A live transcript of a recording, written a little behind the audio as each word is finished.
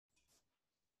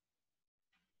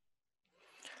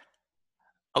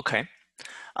Okay,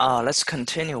 let's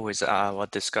continue with our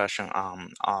discussion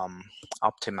on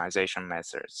optimization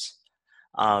methods.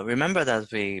 Remember that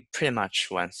we pretty much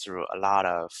went through a lot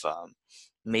of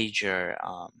major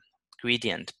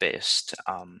gradient-based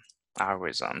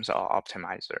algorithms or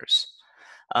optimizers.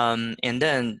 And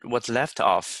then what's left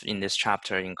off in this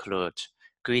chapter include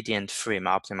gradient-free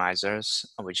optimizers,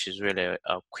 which is really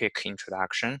a quick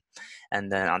introduction. And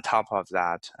then on top of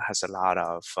that, has a lot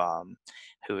of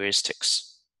heuristics.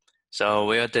 So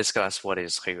we'll discuss what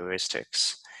is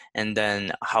heuristics and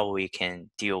then how we can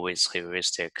deal with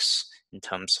heuristics in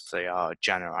terms of their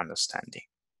general understanding.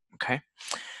 Okay,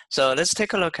 so let's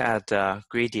take a look at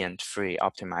gradient-free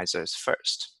optimizers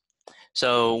first.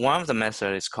 So one of the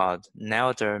methods is called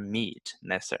Nelder-Mead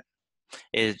method.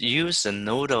 It uses the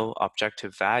nodal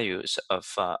objective values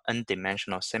of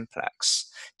n-dimensional simplex.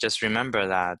 Just remember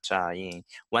that in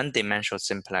one-dimensional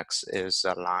simplex is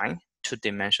a line,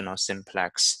 two-dimensional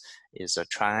simplex is a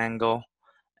triangle,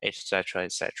 etc.,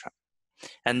 etc.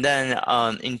 And then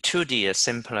in 2D, a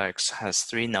simplex has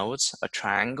three nodes, a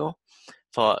triangle.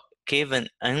 For given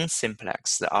n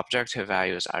simplex, the objective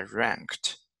values are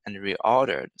ranked and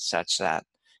reordered such that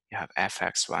you have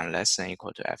fx1 less than or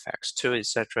equal to fx2,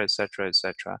 etc., etc.,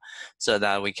 etc., so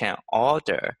that we can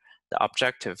order the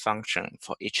objective function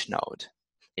for each node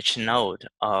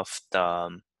of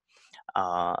the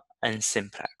n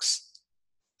simplex.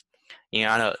 In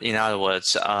other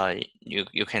words,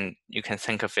 you can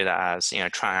think of it as in a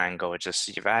triangle.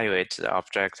 Just evaluate the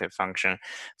objective function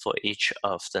for each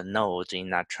of the nodes in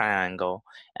that triangle,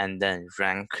 and then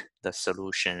rank the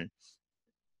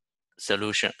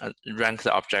rank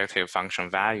the objective function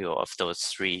value of those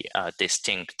three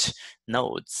distinct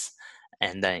nodes,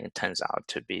 and then it turns out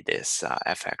to be this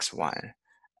fx1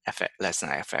 less than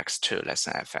fx2 less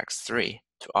than fx3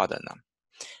 to order them.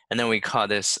 And then we call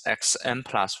this xn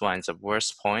plus 1 is the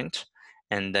worst point,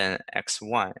 and then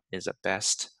x1 is the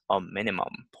best or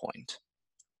minimum point.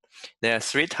 There are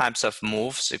three types of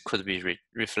moves. It could be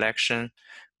reflection,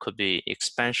 could be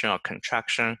expansion or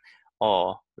contraction,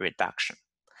 or reduction.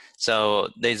 So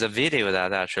there's a video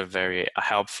that's actually very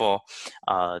helpful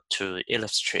to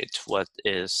illustrate what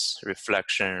is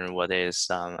reflection, what is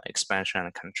expansion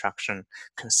and contraction.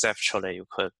 Conceptually, you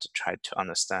could try to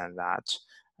understand that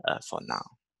for now.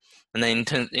 And then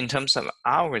in terms of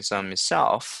algorithm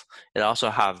itself, it also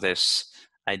have this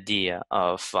idea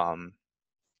of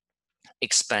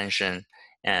expansion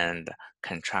and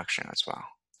contraction as well.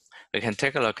 We can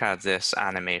take a look at this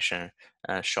animation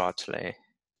shortly.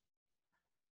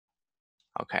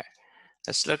 Okay,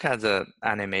 let's look at the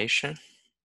animation.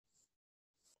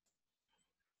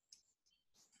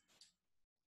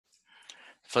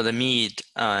 For the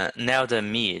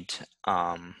Nelder-Mead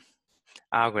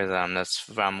algorithm that's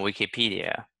from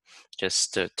Wikipedia,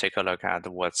 just to take a look at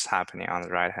what's happening on the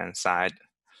right-hand side.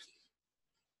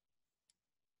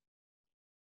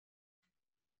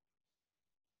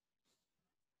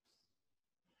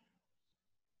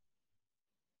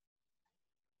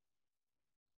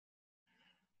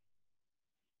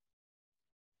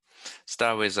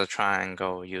 Start with a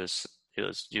triangle, use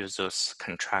those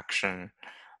contraction,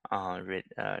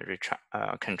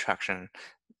 contraction,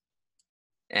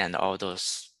 and all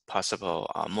those possible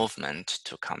movement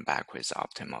to come back with the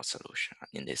optimal solution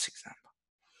in this example.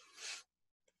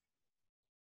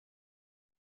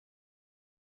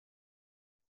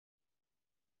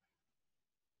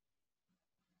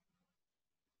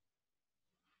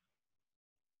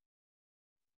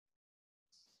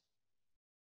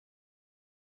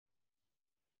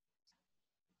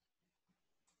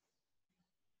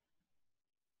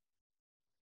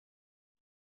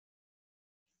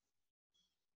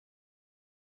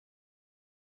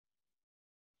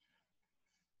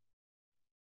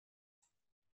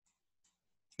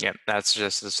 Yep, that's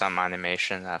just some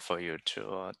animation for you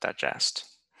to digest.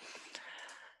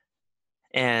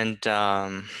 And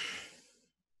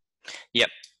yep,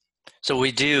 so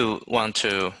we do want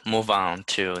to move on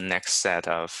to next set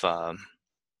of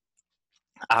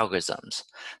algorithms.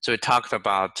 So we talked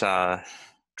about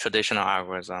traditional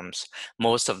algorithms.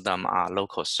 Most of them are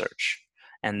local search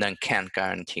and then can't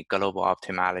guarantee global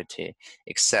optimality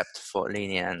except for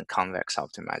linear and convex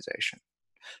optimization.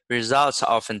 Results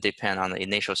often depend on the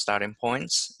initial starting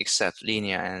points, except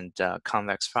linear and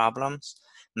convex problems.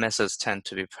 Methods tend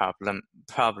to be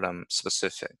problem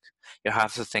specific. You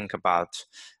have to think about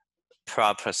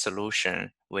proper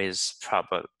solution with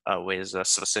a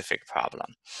specific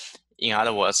problem. In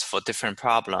other words, for different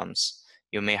problems,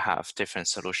 you may have different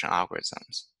solution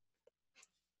algorithms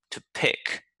to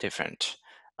pick different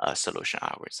solution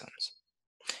algorithms.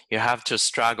 You have to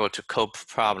struggle to cope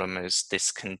problem with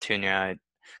discontinuity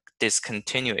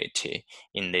discontinuity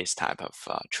in this type of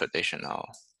traditional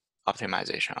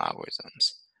optimization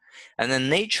algorithms. And then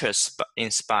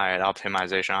nature-inspired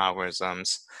optimization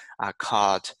algorithms are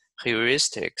called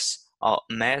heuristics or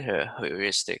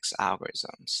meta-heuristics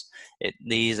algorithms.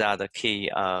 These are the key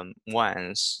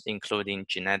ones, including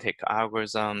genetic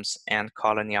algorithms, ant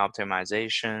colony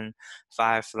optimization,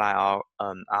 firefly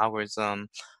algorithm,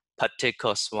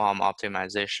 particle swarm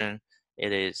optimization.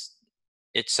 It is,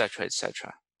 etc.,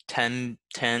 etc. Tend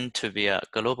to be a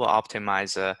global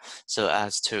optimizer so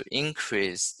as to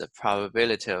increase the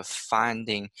probability of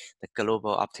finding the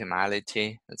global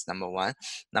optimality. That's number one.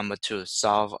 Number two,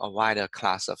 solve a wider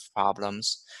class of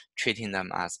problems, treating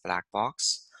them as black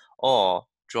box, or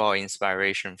draw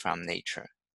inspiration from nature.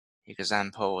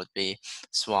 Example would be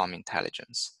swarm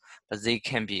intelligence, but they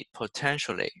can be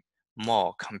potentially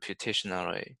more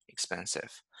computationally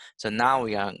expensive. So now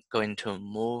we are going to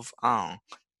move on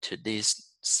to this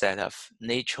set of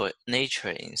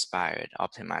nature-inspired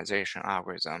optimization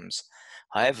algorithms.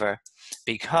 However,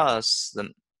 because the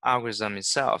algorithm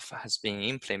itself has been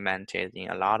implemented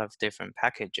in a lot of different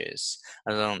packages,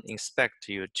 I don't expect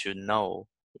you to know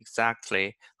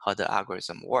exactly how the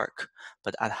algorithm work,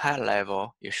 but at high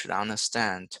level, you should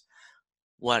understand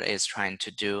what it's trying to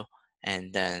do,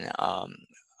 and then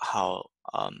how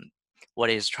what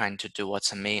it's trying to do, what's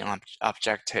the main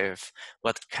objective,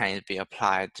 what can it be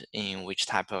applied in which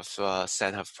type of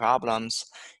set of problems,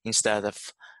 instead of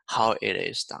how it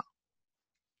is done.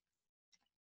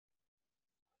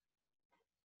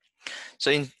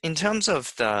 So in terms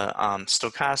of the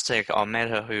stochastic or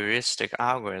meta-heuristic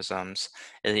algorithms,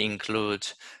 it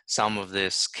includes some of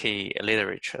this key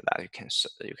literature that you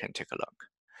can take a look.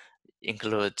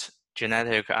 Include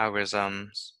genetic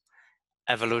algorithms,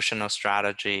 evolutional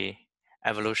strategy,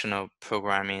 evolutional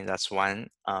programming. That's one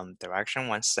direction,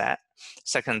 one set.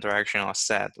 Second direction or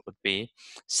set would be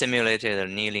simulated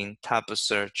annealing, type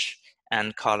search,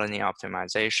 and colony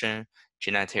optimization,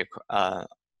 genetic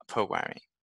programming.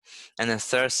 And the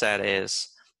third set is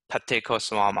particle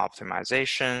swarm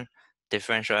optimization,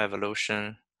 differential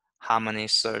evolution, harmony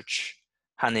search,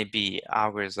 honeybee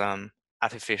algorithm,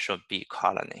 artificial bee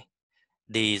colony.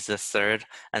 These the third,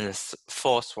 and the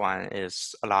fourth one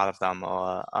is a lot of them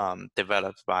are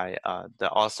developed by the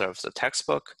author of the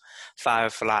textbook,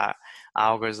 firefly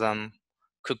algorithm,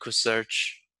 cuckoo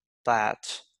search,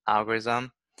 bat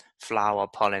algorithm, flower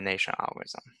pollination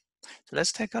algorithm. So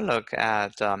let's take a look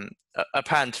at,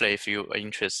 apparently if you are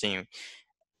interested in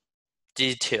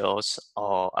details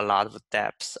or a lot of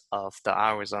depth of the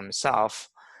algorithm itself,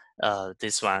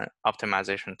 this one,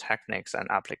 optimization techniques and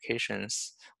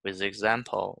applications with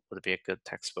example, would be a good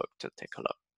textbook to take a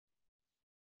look.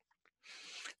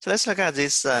 So let's look at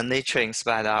this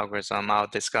nature-inspired algorithm. I'll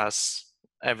discuss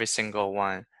every single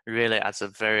one really at a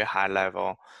very high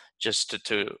level, just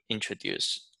to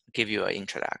introduce, give you an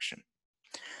introduction.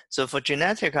 So for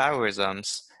genetic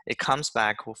algorithms, it comes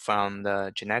back from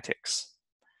the genetics.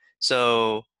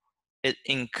 So it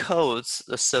encodes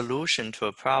the solution to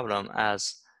a problem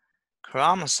as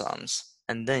chromosomes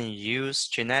and then use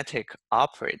genetic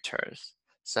operators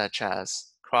such as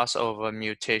crossover,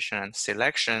 mutation, and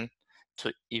selection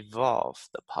to evolve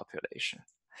the population.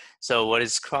 So what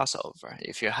is crossover?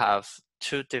 If you have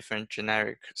two different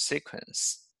genetic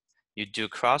sequence, you do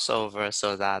crossover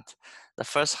so that the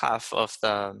first half of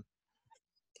the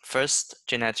first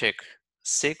genetic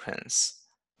sequence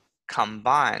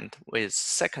combined with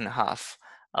second half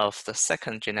of the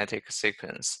second genetic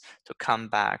sequence to come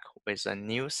back with a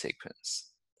new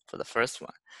sequence for the first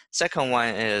one. Second one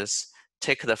is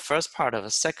take the first part of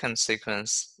the second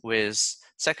sequence with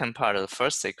second part of the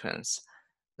first sequence.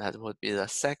 That would be the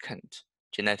second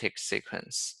genetic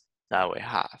sequence that we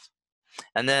have.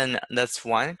 And then that's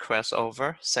one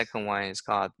crossover. Second one is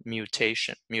called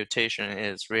mutation. Mutation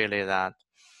is really that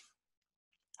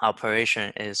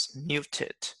operation is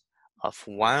muted of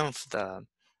one of the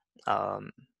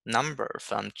number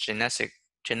from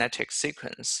genetic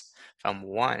sequence from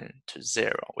 1 to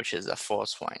 0, which is the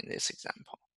fourth one in this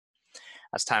example.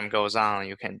 As time goes on,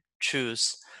 you can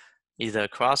choose either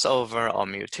crossover or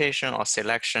mutation or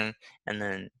selection, and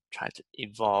then try to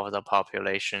evolve the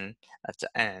population at the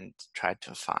end, try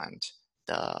to find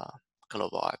the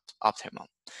global optimum.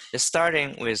 It's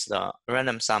starting with the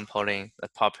random sampling, the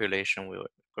population will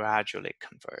gradually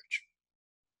converge.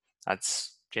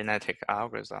 That's genetic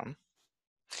algorithm.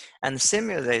 And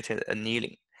simulated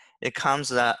annealing. It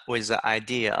comes with the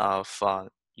idea of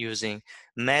using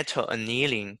metal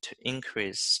annealing to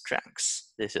increase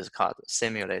strength. This is called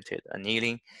simulated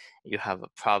annealing. You have a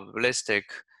probabilistic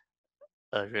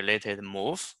related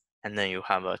move, and then you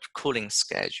have a cooling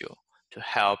schedule to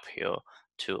help you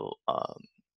to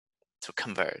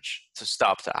converge, to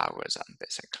stop the algorithm,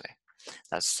 basically.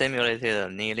 That's simulated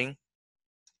annealing.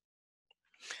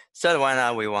 Third one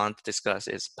that we want to discuss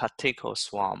is particle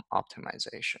swarm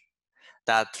optimization.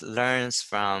 That learns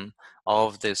from all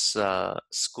of this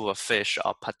school of fish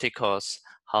or particles,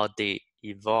 how they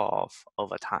evolve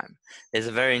over time. It's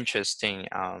a very interesting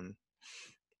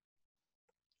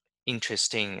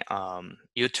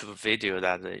YouTube video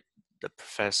that the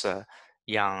Professor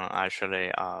Yang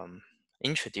actually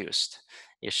introduced.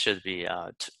 You should be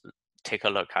take a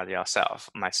look at yourself.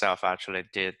 Myself actually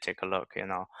did take a look.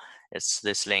 It's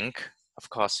this link. Of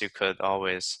course, you could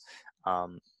always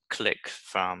click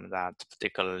from that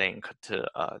particular link to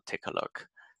take a look,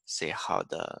 see how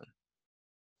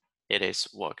it is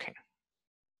working.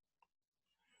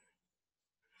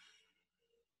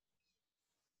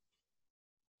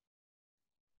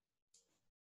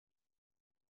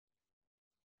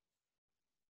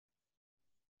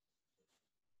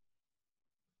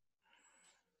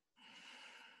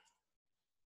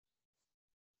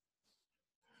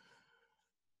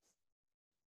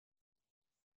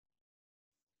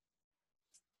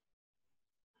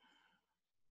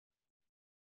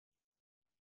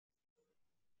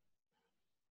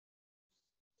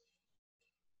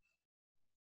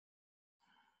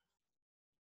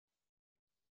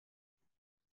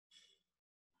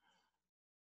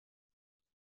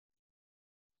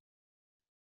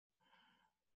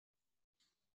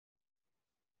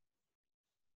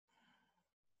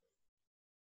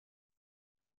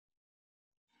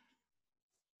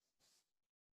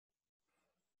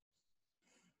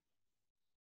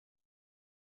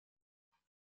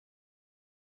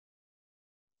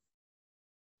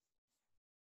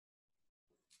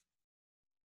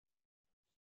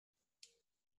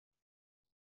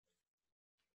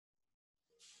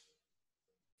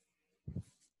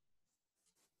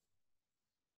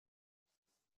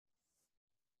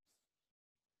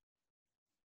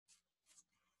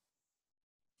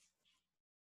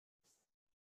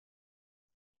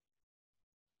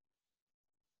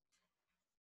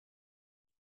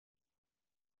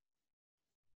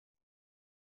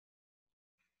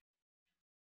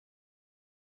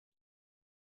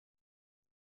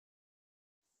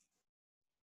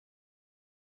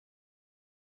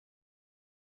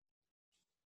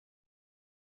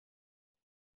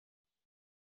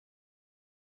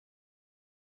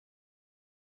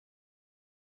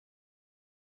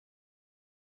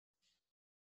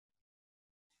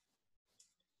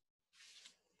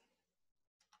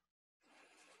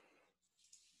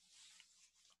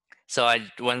 So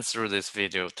I went through this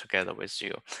video together with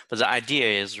you, but the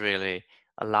idea is really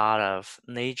a lot of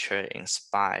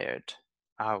nature-inspired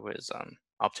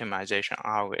optimization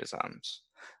algorithms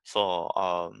for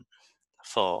all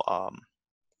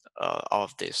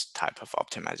of these type of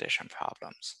optimization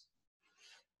problems.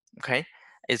 Okay,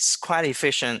 it's quite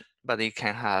efficient, but it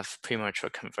can have premature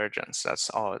convergence. That's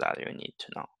all that you need to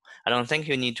know. I don't think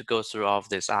you need to go through all of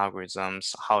these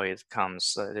algorithms, how it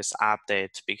comes, this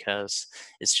update, because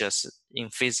it's just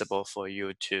infeasible for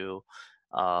you to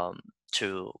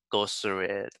go through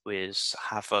it with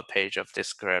half a page of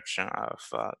description of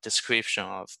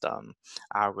the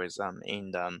algorithm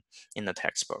in the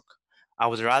textbook. I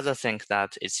would rather think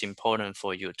that it's important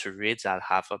for you to read that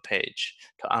half a page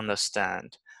to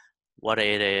understand what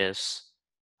it is,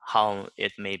 how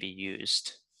it may be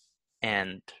used,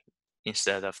 and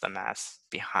instead of the math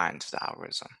behind the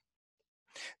algorithm.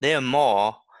 There are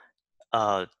more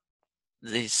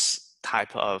these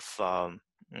type of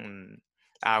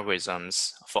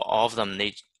algorithms for all of them,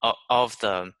 all of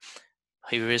the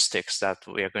heuristics that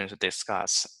we are going to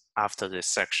discuss after this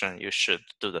section. You should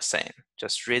do the same.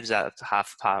 Just read that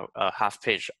half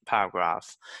page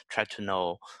paragraph, try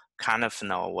to kind of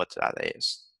know what that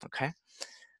is, okay?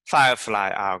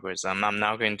 Firefly algorithm. I'm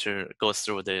not going to go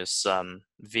through this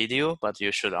video, but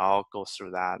you should all go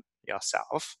through that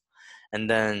yourself. And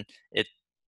then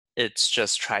it's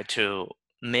just try to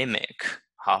mimic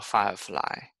how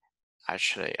Firefly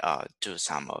actually do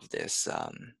some of this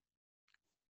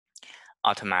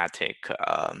automatic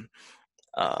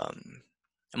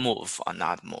move or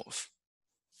not move.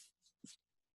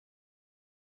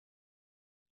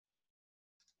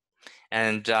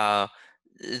 And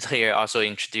here also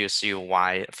introduce you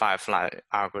why Firefly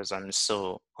algorithm is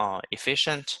so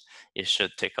efficient. You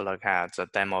should take a look at the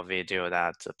demo video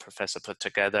that the professor put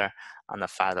together on the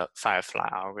Firefly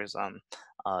algorithm.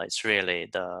 It's really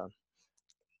the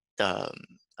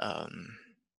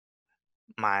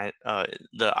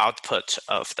the output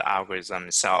of the algorithm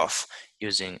itself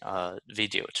using a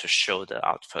video to show the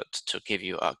output to give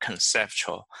you a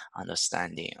conceptual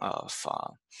understanding of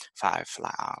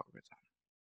firefly algorithm.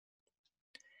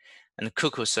 And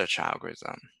cuckoo search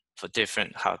algorithm for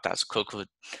different,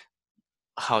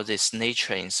 how this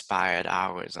nature-inspired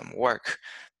algorithm work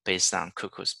based on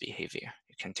cuckoo's behavior.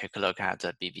 You can take a look at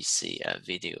the BBC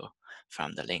video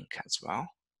from the link as well.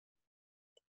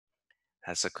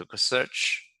 That's a cuckoo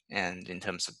search. And in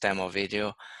terms of demo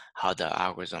video, how the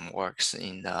algorithm works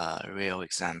in the real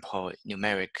example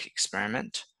numeric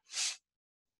experiment.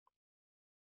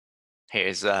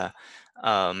 Here's a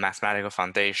mathematical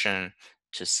foundation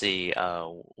to see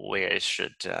where it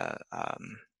should to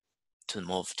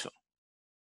move to.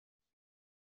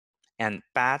 And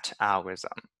BAT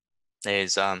algorithm,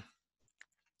 there's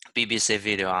BBC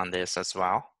video on this as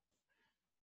well.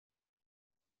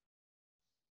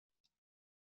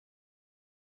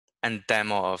 And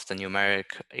demo of the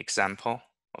numeric example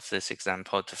of this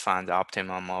example to find the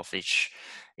optimum of each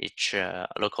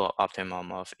local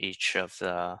optimum of each of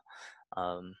the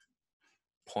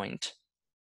point.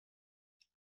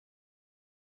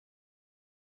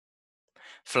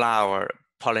 Flower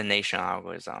pollination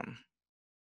algorithm.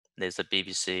 There's a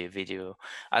BBC video.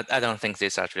 I don't think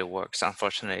this actually works.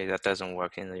 Unfortunately, that doesn't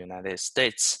work in the United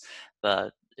States,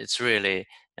 but it's really,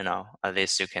 at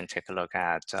least you can take a look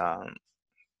at,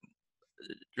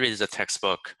 read the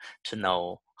textbook to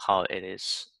know how it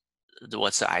is,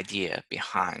 what's the idea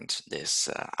behind this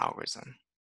algorithm.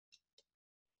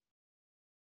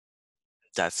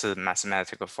 That's a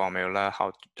mathematical formula,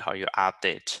 how you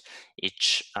update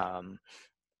each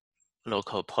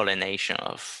local pollination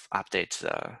of update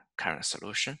the current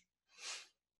solution.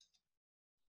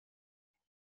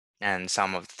 And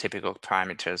some of the typical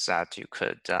parameters that you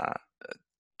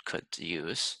could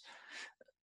use.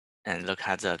 And look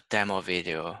at the demo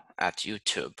video at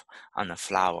YouTube on the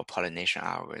flower pollination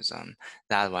algorithm.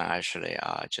 That one actually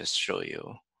just show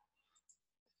you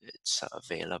it's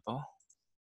available.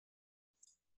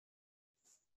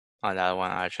 Oh, that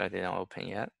one actually didn't open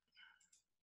yet.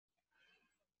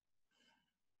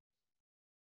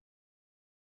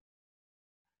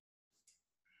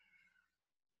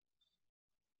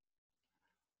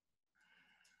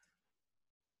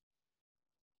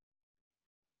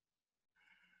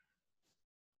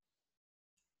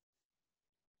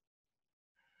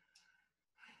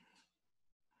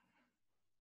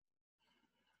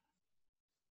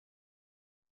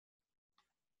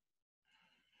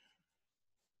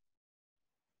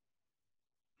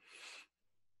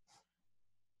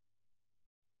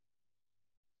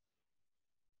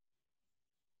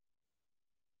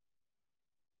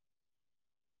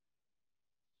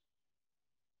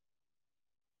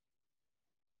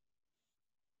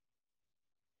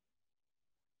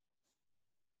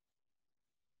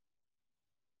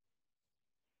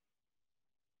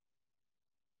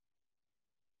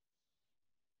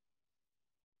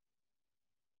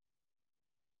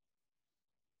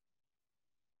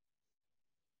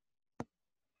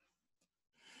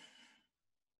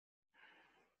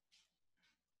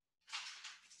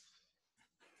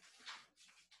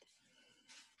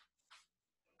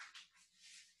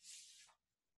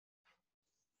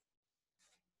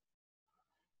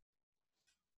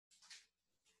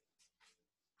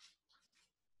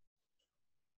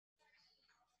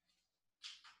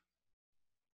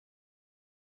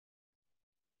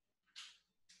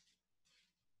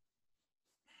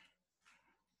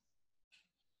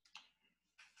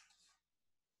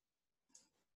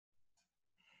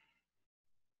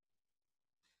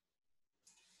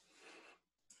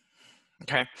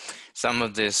 Okay, some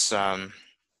of this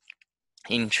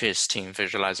interesting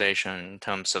visualization in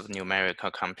terms of numerical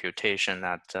computation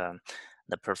that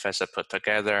the professor put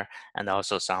together, and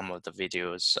also some of the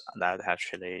videos that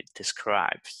actually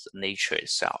describes nature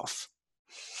itself.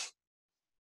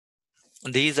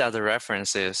 These are the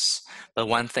references, but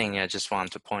one thing I just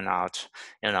want to point out,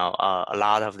 a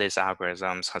lot of these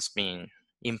algorithms has been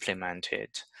implemented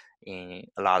in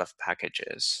a lot of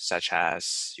packages, such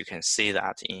as you can see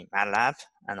that in MATLAB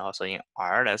and also in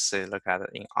R. Let's say look at it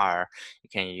in R. You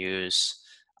can use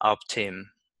Optim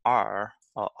R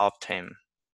or Optim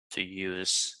to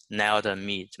use nailed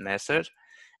meat method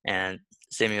and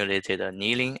simulated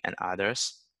annealing and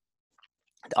others.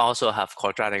 They also have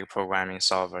quadratic programming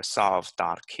solver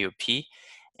solve.qp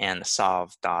and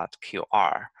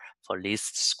solve.qr for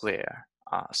least square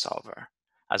solver,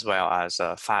 as well as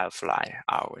a Firefly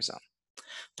algorithm.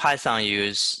 Python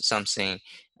use something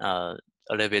a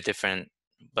little bit different,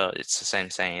 but it's the same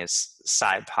thing. It's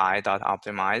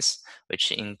scipy.optimize,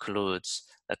 which includes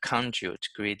the conjugate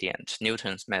gradient,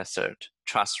 Newton's method,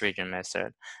 trust region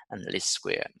method, and least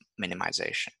square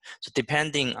minimization. So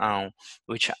depending on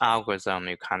which algorithm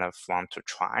you kind of want to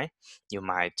try, you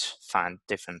might find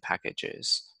different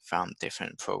packages from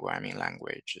different programming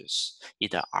languages,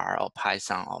 either R or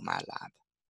Python or MATLAB.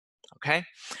 Okay,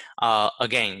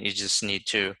 again, you just need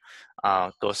to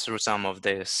go through some of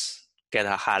this, get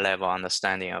a high-level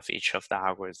understanding of each of the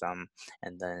algorithm,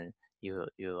 and then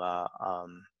you are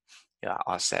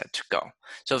all set to go.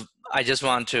 So I just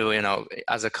want to,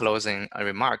 as a closing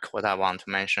remark, what I want to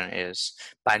mention is,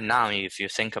 by now, if you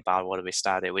think about what we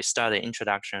studied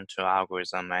Introduction to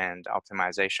Algorithm and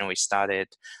Optimization. We studied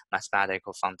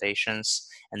mathematical foundations,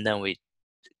 and then we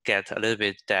get a little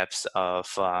bit depth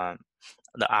of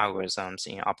the algorithms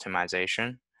in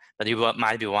optimization. But you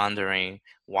might be wondering,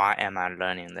 why am I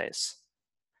learning this?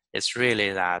 It's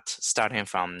really that starting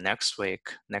from next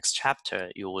week, next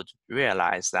chapter, you would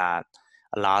realize that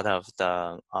a lot of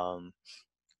the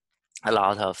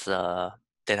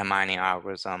data mining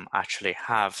algorithm actually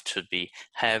have to be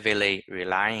heavily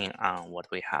relying on what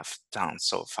we have done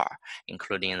so far,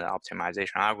 including the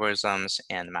optimization algorithms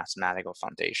and mathematical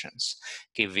foundations.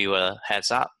 Give you a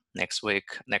heads up, next week,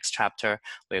 next chapter,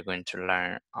 we're going to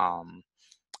learn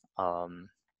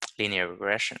linear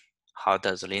regression. How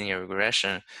does linear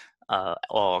regression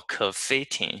or curve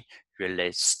fitting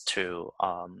relates to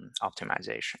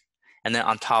optimization? And then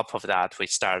on top of that, we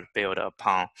start build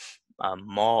upon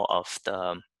more of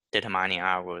the data mining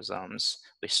algorithms.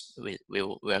 We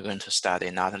are going to study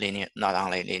not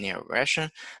only linear regression,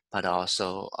 but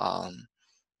also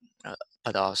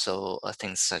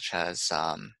things such as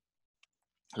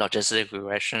logistic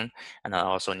regression, and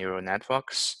also neural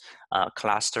networks,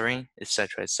 clustering,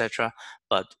 etc., etc.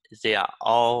 But they are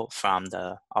all from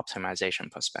the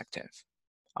optimization perspective.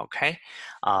 Okay,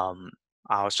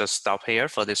 I'll just stop here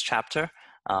for this chapter.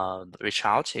 Reach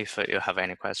out if you have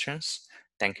any questions.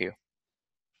 Thank you.